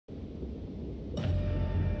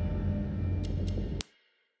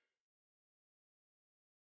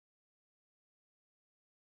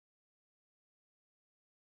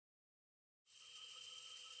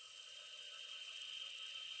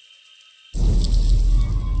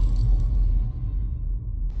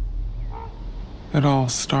It all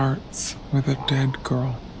starts with a dead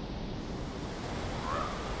girl.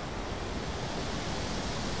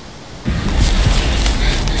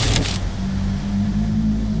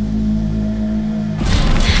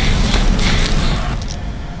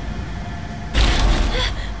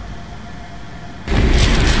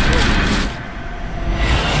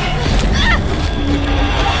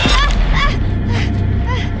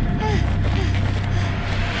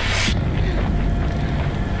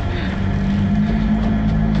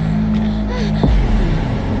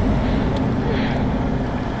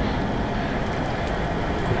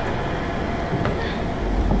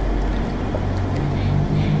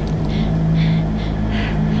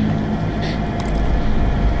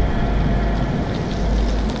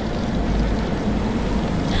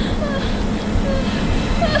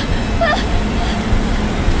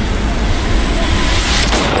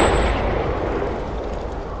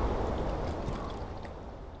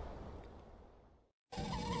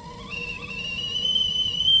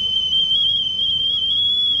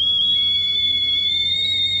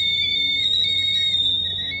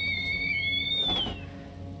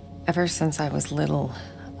 Ever since I was little,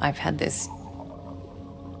 I've had this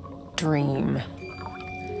dream.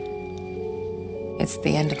 It's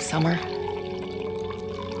the end of summer.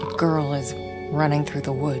 A girl is running through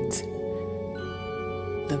the woods.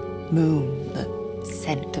 The moon, the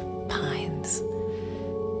scent of pines.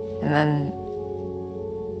 And then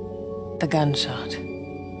the gunshot.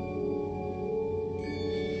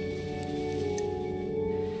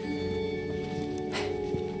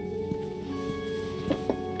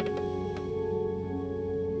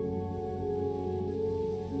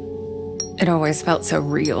 It always felt so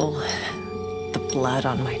real. The blood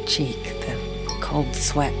on my cheek, the cold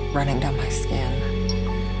sweat running down my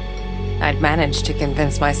skin. I'd managed to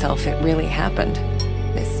convince myself it really happened.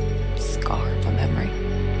 This scar of a memory.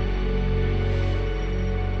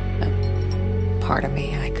 A part of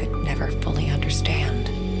me I could never fully understand.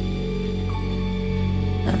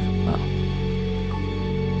 And, well,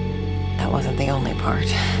 that wasn't the only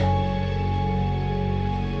part.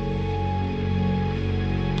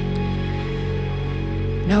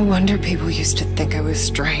 No wonder people used to think I was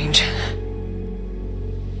strange.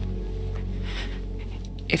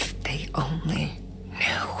 If they only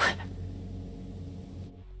knew.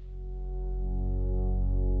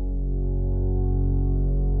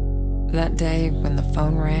 That day when the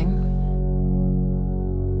phone rang,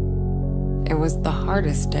 it was the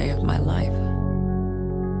hardest day of my life.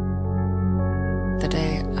 The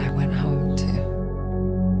day I went home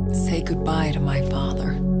to say goodbye to my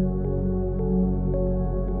father.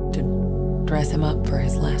 Dress him up for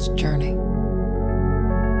his last journey.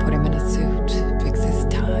 Put him in a suit, fix his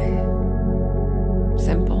tie.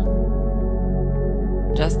 Simple.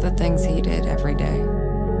 Just the things he did every day.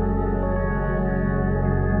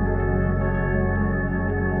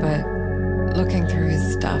 But looking through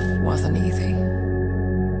his stuff wasn't easy.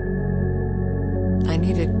 I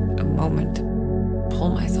needed a moment to pull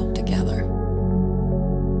myself together.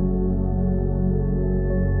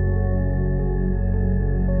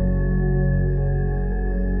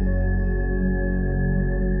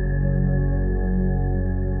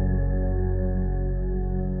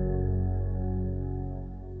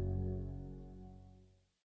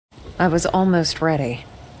 I was almost ready.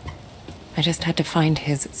 I just had to find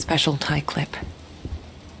his special tie clip.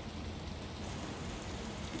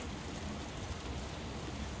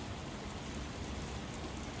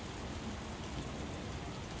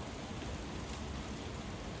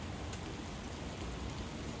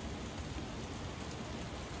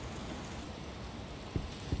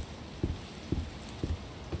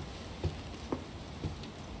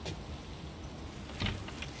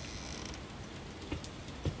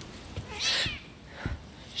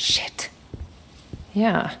 Shit.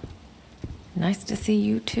 Yeah. Nice to see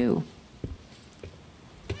you too.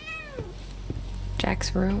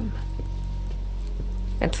 Jack's room.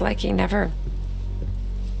 It's like he never...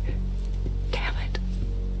 Damn it.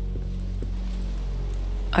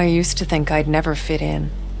 I used to think I'd never fit in.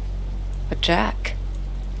 But Jack...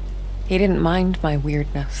 he didn't mind my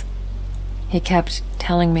weirdness. He kept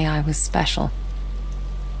telling me I was special.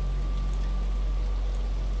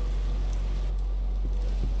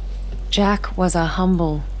 Jack was a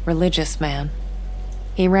humble, religious man.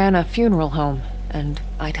 He ran a funeral home, and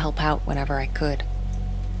I'd help out whenever I could.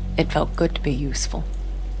 It felt good to be useful.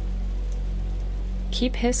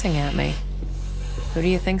 Keep hissing at me. Who do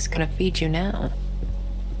you think's gonna feed you now?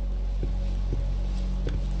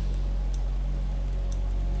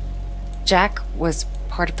 Jack was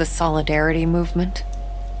part of the Solidarity movement.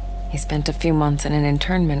 He spent a few months in an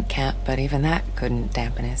internment camp, but even that couldn't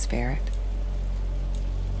dampen his spirit.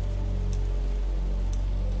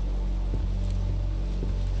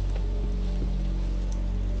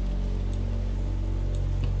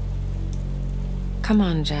 come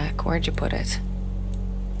on, Jack. Where'd you put it?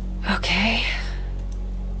 Okay.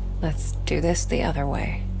 Let's do this the other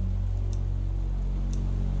way.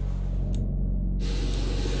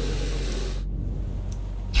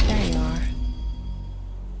 There you are.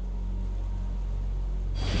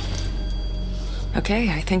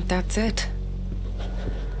 Okay, I think that's it.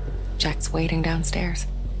 Jack's waiting downstairs.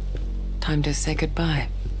 Time to say goodbye.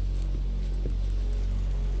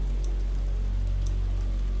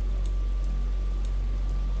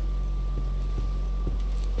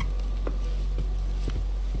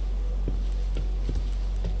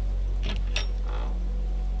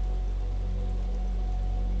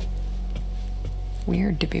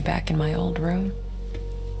 Weird to be back in my old room.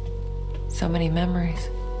 So many memories.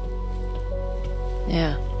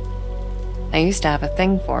 Yeah. I used to have a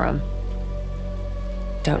thing for them.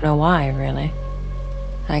 Don't know why, really.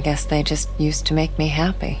 I guess they just used to make me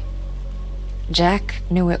happy. Jack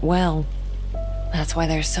knew it well. That's why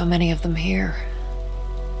there's so many of them here.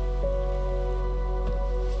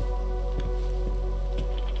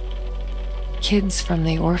 Kids from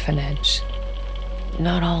the orphanage.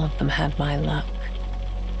 Not all of them had my luck.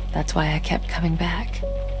 That's why I kept coming back.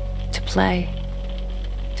 To play.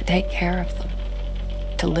 To take care of them.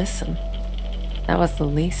 To listen. That was the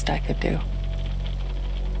least I could do.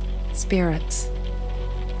 Spirits.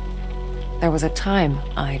 There was a time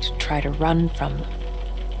I'd try to run from them.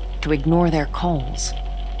 To ignore their calls.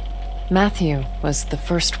 Matthew was the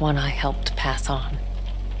first one I helped pass on.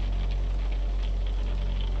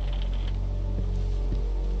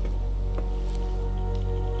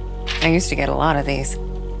 I used to get a lot of these.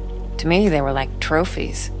 To me, they were like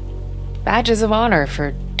trophies. Badges of honor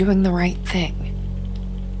for doing the right thing.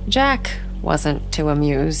 Jack wasn't too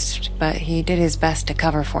amused, but he did his best to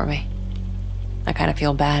cover for me. I kind of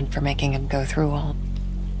feel bad for making him go through all.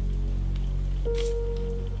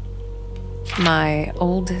 My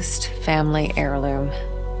oldest family heirloom.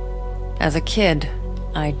 As a kid,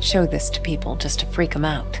 I'd show this to people just to freak them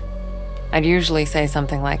out. I'd usually say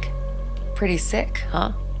something like, "Pretty sick,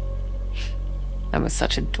 huh?" I was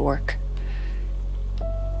such a dork.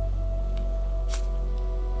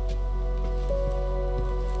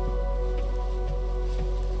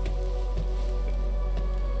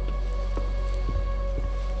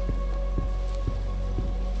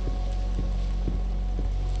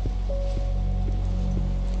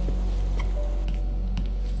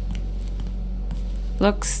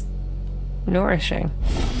 Looks nourishing.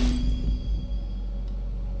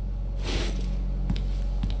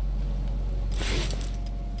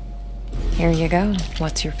 Here you go.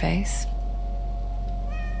 What's your face?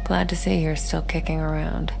 Glad to see you're still kicking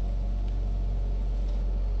around.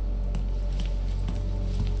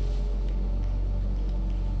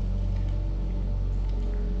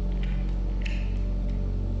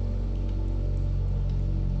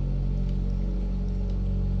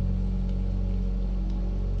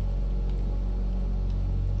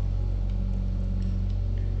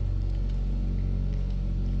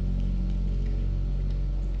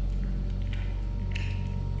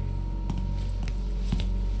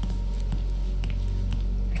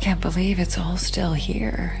 I can't believe it's all still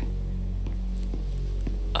here.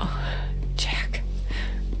 Oh, Jack.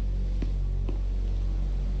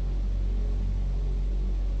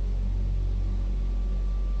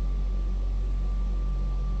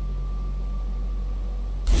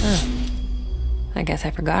 I guess I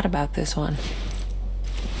forgot about this one.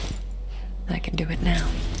 I can do it now.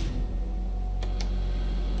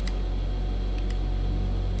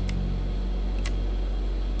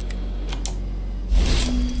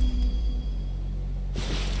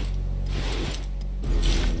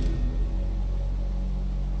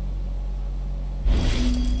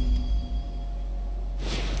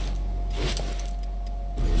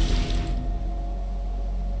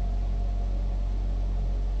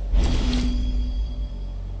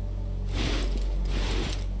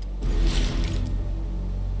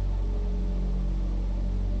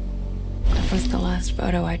 That was the last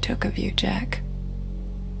photo I took of you, Jack.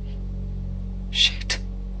 Shit.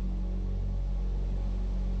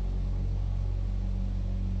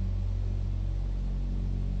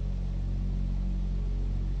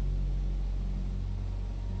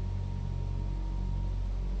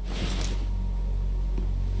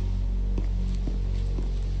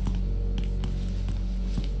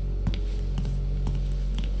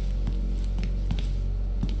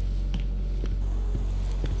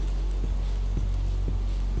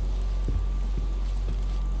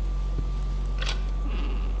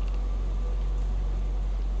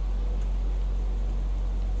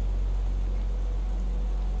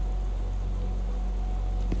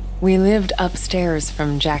 We lived upstairs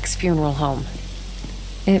from Jack's funeral home.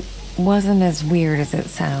 It wasn't as weird as it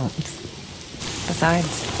sounds.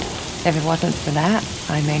 Besides, if it wasn't for that,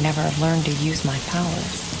 I may never have learned to use my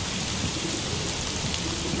powers.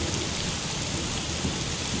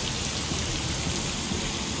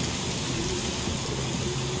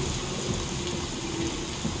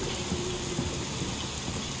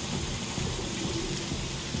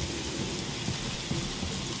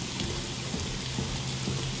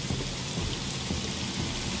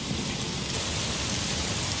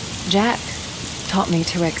 Jack taught me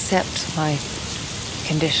to accept my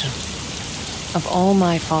condition. Of all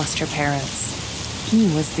my foster parents, he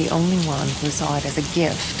was the only one who saw it as a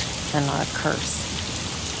gift and not a curse.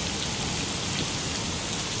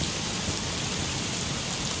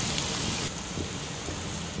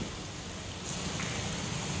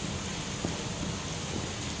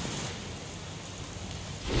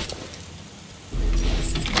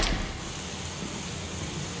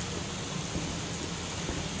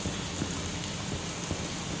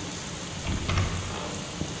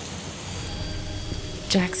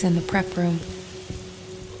 Jack's in the prep room.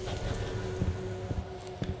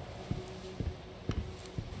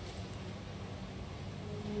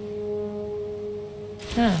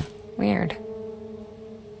 Huh, weird.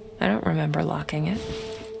 I don't remember locking it.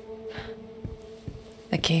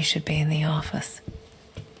 The key should be in the office.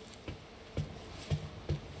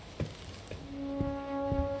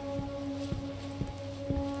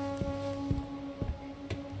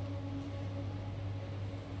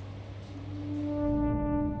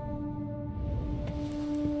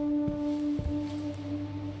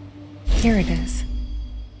 Here it is.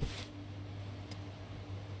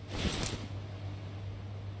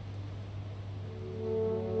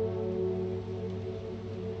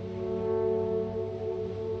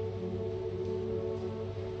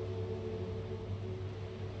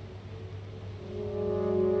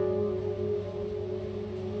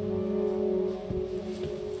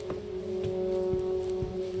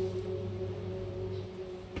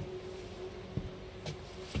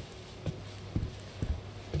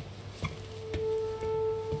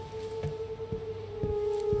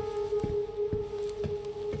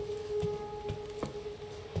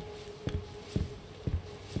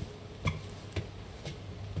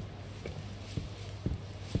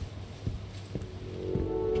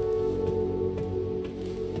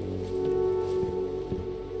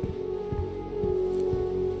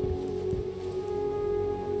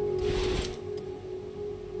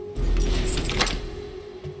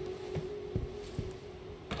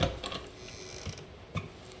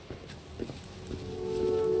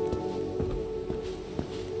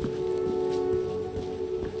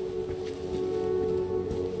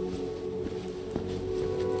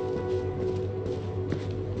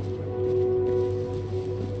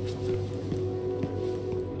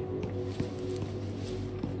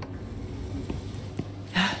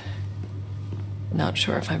 Not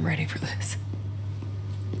sure if I'm ready for this.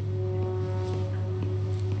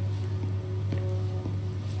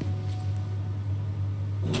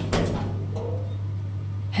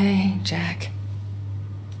 Hey, Jack.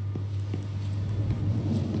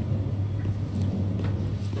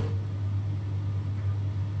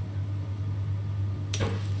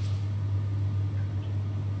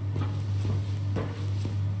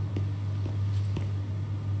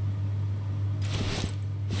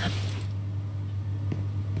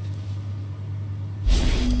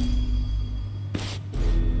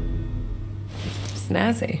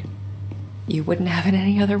 Snazzy. You wouldn't have it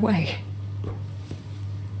any other way.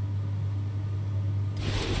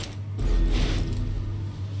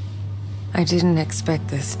 I didn't expect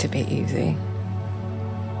this to be easy.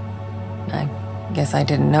 I guess I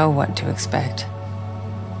didn't know what to expect.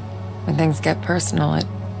 When things get personal, it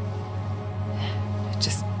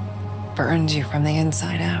just burns you from the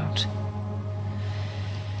inside out.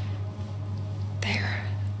 There.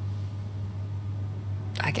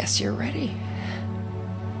 I guess you're ready.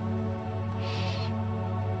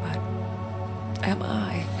 Am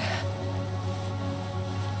I?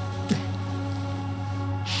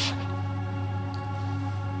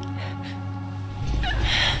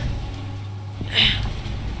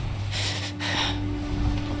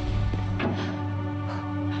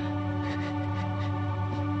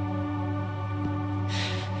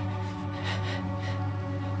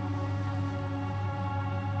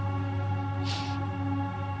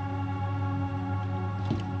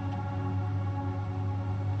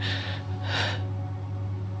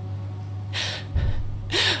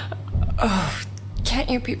 Oh,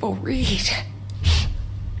 can't you people read?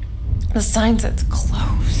 The sign says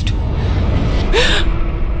closed.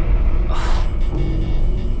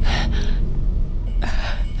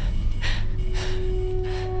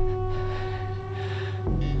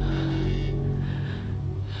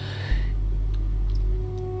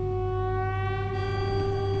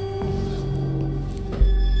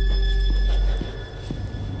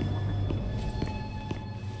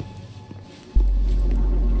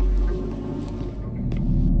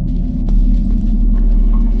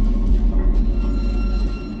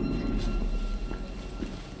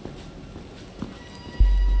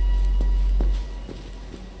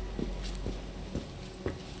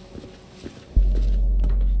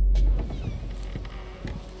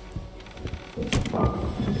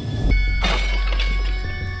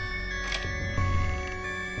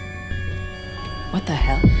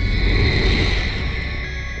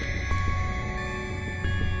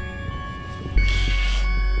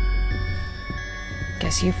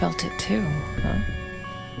 guess you felt it too, huh?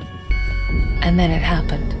 And then it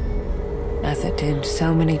happened, as it did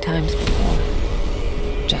so many times before,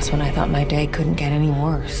 just when I thought my day couldn't get any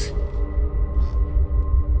worse.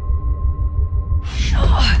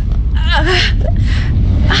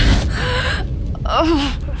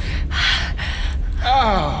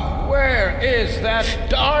 Oh, where is that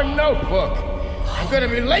darn notebook? I'm gonna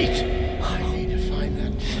be late. I need to find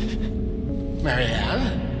that.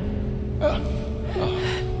 Marianne? Oh,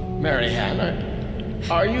 Marianne,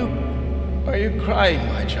 are you crying,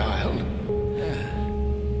 my child?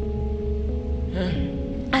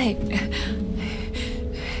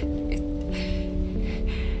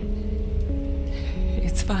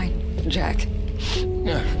 It's fine, Jack.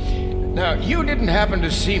 Now, you didn't happen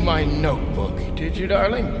to see my notebook, did you,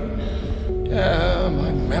 darling?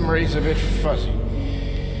 My memory's a bit fuzzy.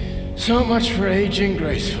 So much for aging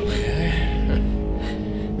gracefully, eh?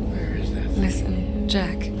 Where is that thing? Listen,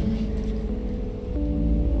 Jack.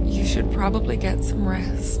 You should probably get some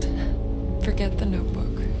rest. Forget the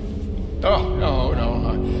notebook. Oh, no.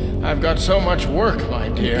 I've got so much work, my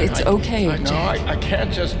dear. It's okay, Jack. No, I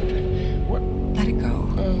can't just... What? Let it go.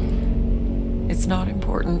 It's not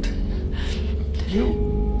important.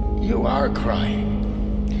 You are crying.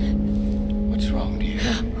 What's wrong, dear?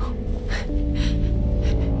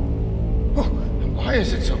 Oh, why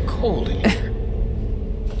is it so cold in here?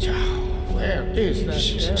 Where is that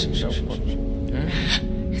notebook?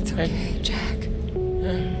 It's okay, Jack.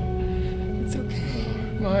 It's okay.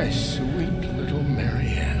 My sweet little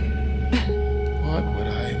Marianne. What would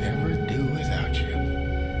I ever do without you?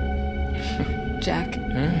 Jack.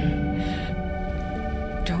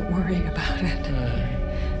 Don't worry about it.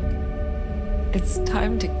 It's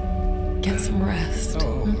time to get some rest.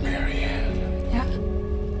 Oh, Marianne. Yeah?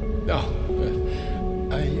 No.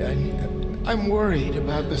 I'm worried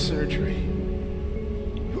about the surgery.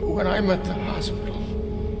 When I'm at the hospital,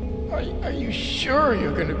 are you sure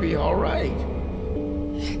you're going to be all right?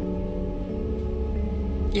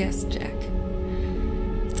 Yes, Jack.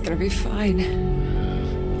 It's gonna be fine.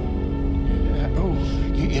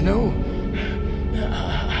 You know,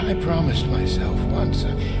 I promised myself once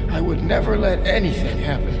I would never let anything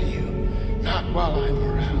happen to you. Not while I'm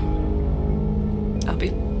around. I'll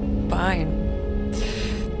be fine.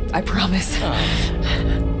 I promise.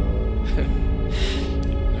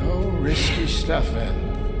 No risky stuff, then.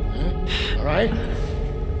 Huh? All right?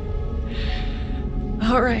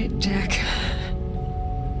 All right, Jack.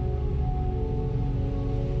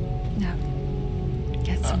 Now,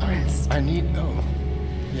 get some rest. I need... Oh,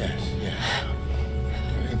 yes.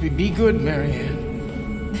 Be good,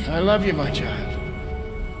 Marianne. I love you, my child.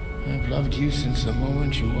 I've loved you since the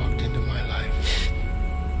moment you walked into my life.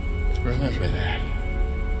 Remember that.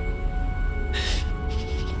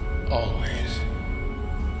 Always.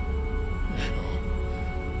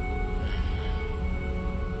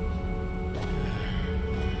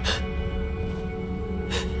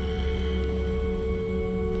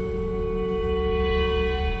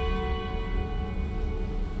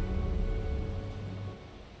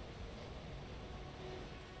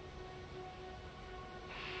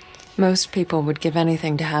 Most people would give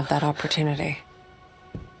anything to have that opportunity.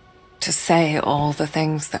 To say all the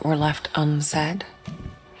things that were left unsaid.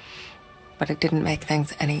 But it didn't make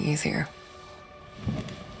things any easier.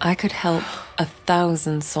 I could help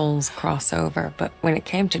 1,000 souls cross over, but when it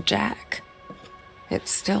came to Jack, it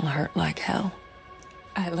still hurt like hell.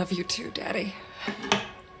 I love you too, Daddy.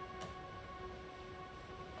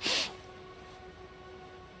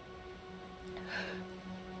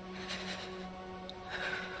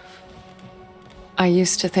 I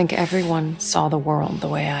used to think everyone saw the world the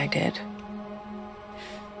way I did.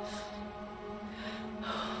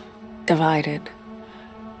 Divided.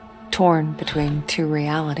 Torn between two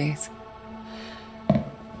realities.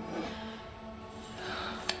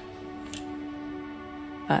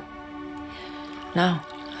 But no.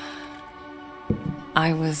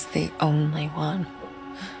 I was the only one.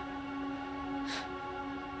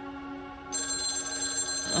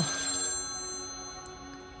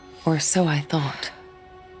 Or so I thought.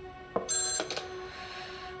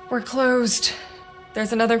 We're closed.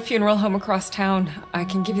 There's another funeral home across town. I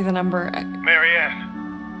can give you the number.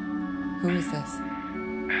 Marianne. Who is this?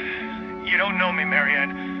 You don't know me,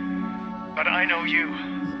 Marianne, but I know you.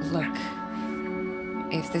 Look,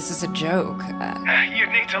 if this is a joke... You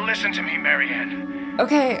need to listen to me, Marianne.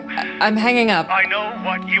 Okay, I'm hanging up. I know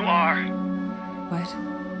what you are. What?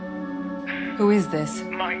 Who is this?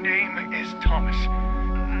 My name is Thomas.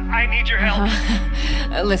 I need your help.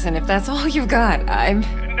 Listen, if that's all you've got, I'm...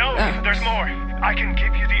 No, there's more. I can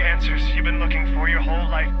give you the answers you've been looking for your whole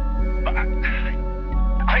life. But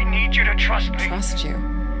I need you to trust me. Trust you?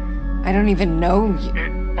 I don't even know you.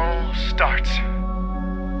 It all starts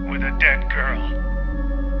with a dead girl.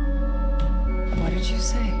 What did you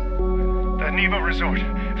say? The Neva Resort.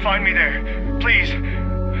 Find me there. Please.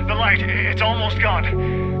 The light, it's almost gone.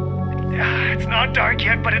 It's not dark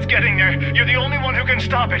yet, but it's getting there. You're the only one who can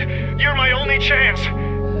stop it. You're my only chance.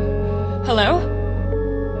 Hello?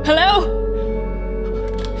 Hello?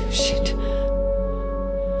 Shit.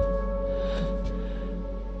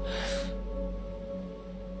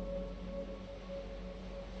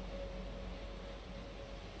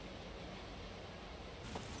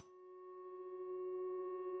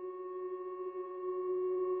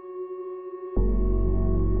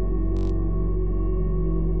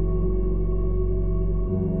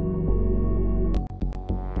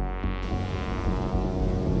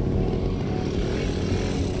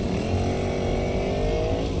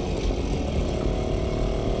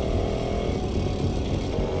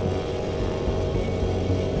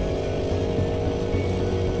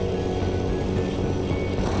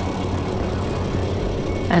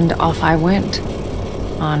 And off I went,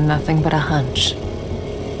 on nothing but a hunch.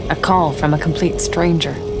 A call from a complete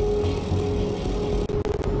stranger.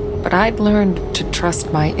 But I'd learned to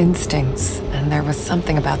trust my instincts, and there was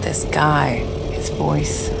something about this guy, his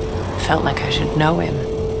voice. Felt like I should know him.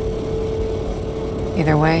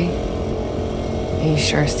 Either way, he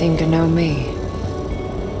sure seemed to know me.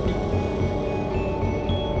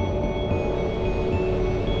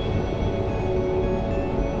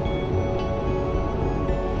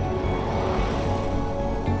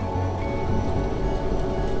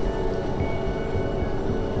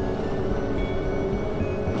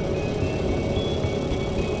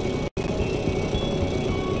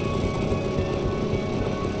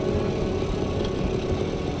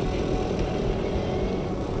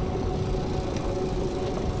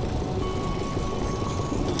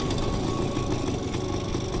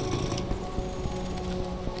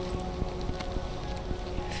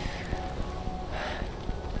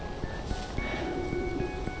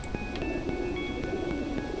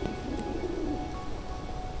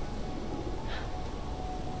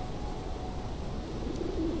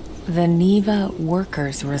 The Neva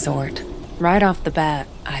Workers Resort. Right off the bat,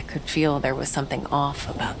 I could feel there was something off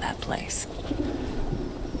about that place.